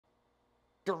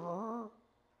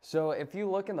So if you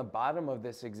look in the bottom of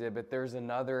this exhibit, there's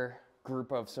another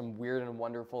group of some weird and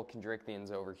wonderful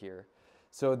chondrichthyans over here.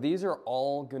 So these are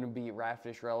all going to be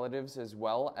ratfish relatives as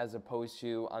well, as opposed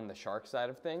to on the shark side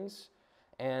of things.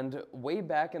 And way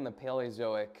back in the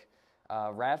Paleozoic,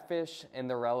 ratfish and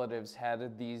their relatives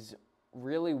had these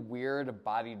really weird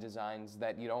body designs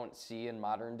that you don't see in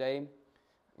modern day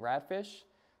ratfish.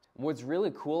 What's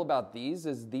really cool about these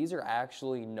is these are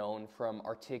actually known from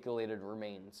articulated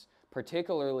remains,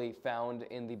 particularly found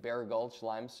in the Bear Gulch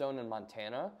Limestone in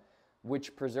Montana,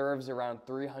 which preserves around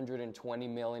 320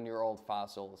 million year old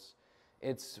fossils.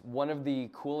 It's one of the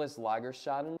coolest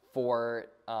Lagerstätten for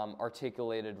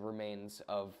articulated remains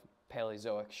of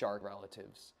Paleozoic shark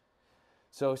relatives.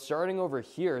 So starting over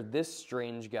here, this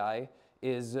strange guy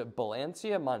is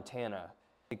Balancia montana.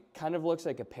 It kind of looks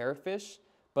like a parrotfish,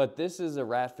 but this is a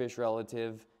ratfish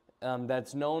relative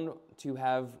that's known to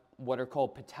have what are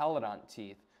called patelodont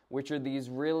teeth, which are these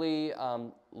really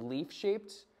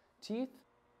leaf-shaped teeth.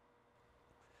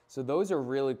 So those are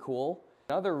really cool.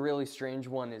 Another really strange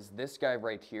one is this guy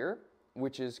right here,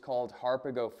 which is called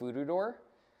Harpago fudidor.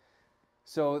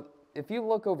 So if you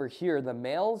look over here, the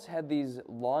males had these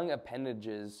long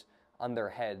appendages on their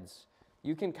heads.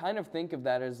 You can kind of think of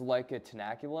that as like a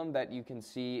tenaculum that you can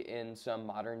see in some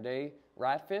modern day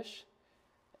ratfish.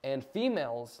 And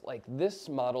females, like this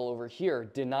model over here,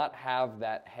 did not have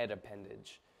that head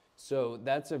appendage. So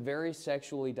that's a very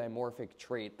sexually dimorphic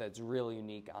trait that's really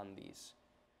unique on these.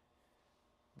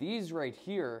 These right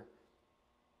here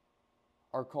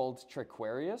are called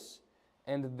Triquarius,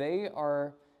 and they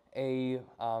are a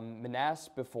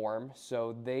monaspiform,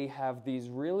 so they have these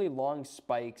really long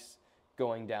spikes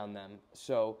going down them.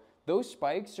 So those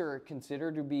spikes are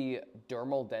considered to be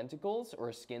dermal denticles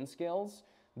or skin scales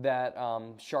that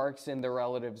sharks and their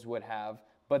relatives would have,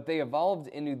 but they evolved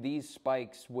into these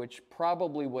spikes, which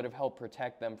probably would have helped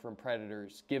protect them from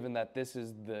predators, given that this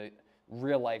is the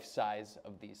real life size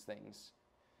of these things.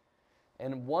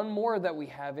 And one more that we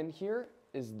have in here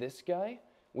is this guy,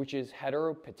 which is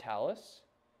Heteropetalis.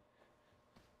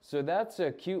 So that's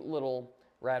a cute little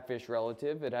ratfish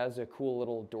relative. It has a cool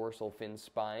little dorsal fin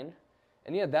spine.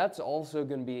 And yeah, that's also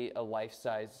going to be a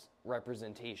life-size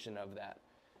representation of that.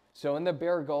 So in the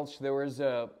Bear Gulch, there was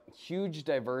a huge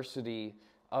diversity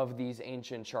of these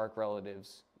ancient shark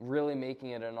relatives, really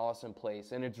making it an awesome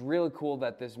place. And it's really cool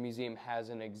that this museum has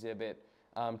an exhibit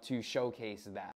to showcase that.